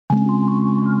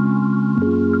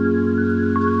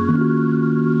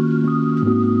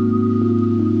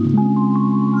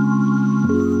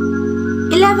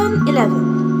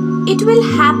11. It will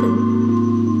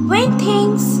happen when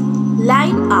things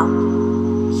line up.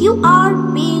 You are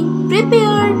being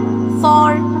prepared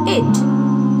for it.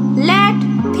 Let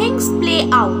things play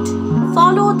out.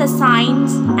 Follow the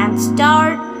signs and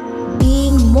start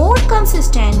being more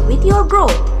consistent with your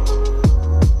growth.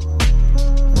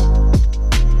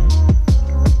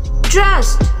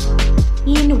 Trust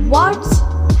in what's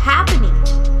happening.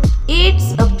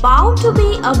 It's about to be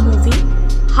a movie.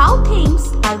 How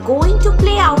things are going to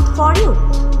play out for you.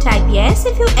 Type yes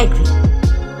if you agree.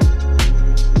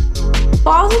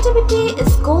 Positivity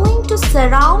is going to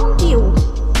surround you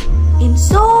in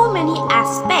so many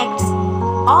aspects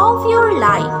of your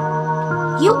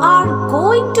life. You are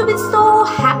going to be so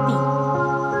happy,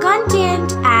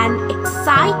 content and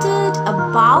excited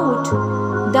about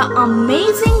the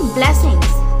amazing blessings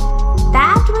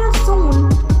that will soon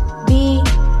be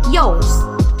yours.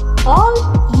 All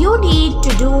you need to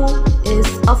do is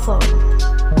affirm.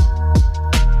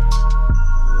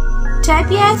 Type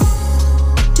yes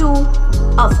to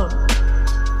affirm.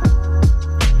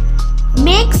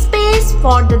 Make space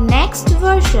for the next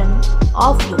version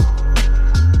of you.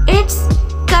 It's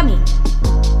coming.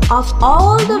 Of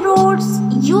all the roads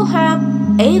you have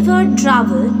ever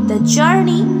traveled, the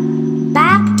journey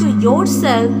back to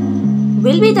yourself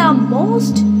will be the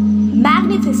most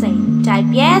magnificent. Type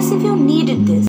yes if you needed this.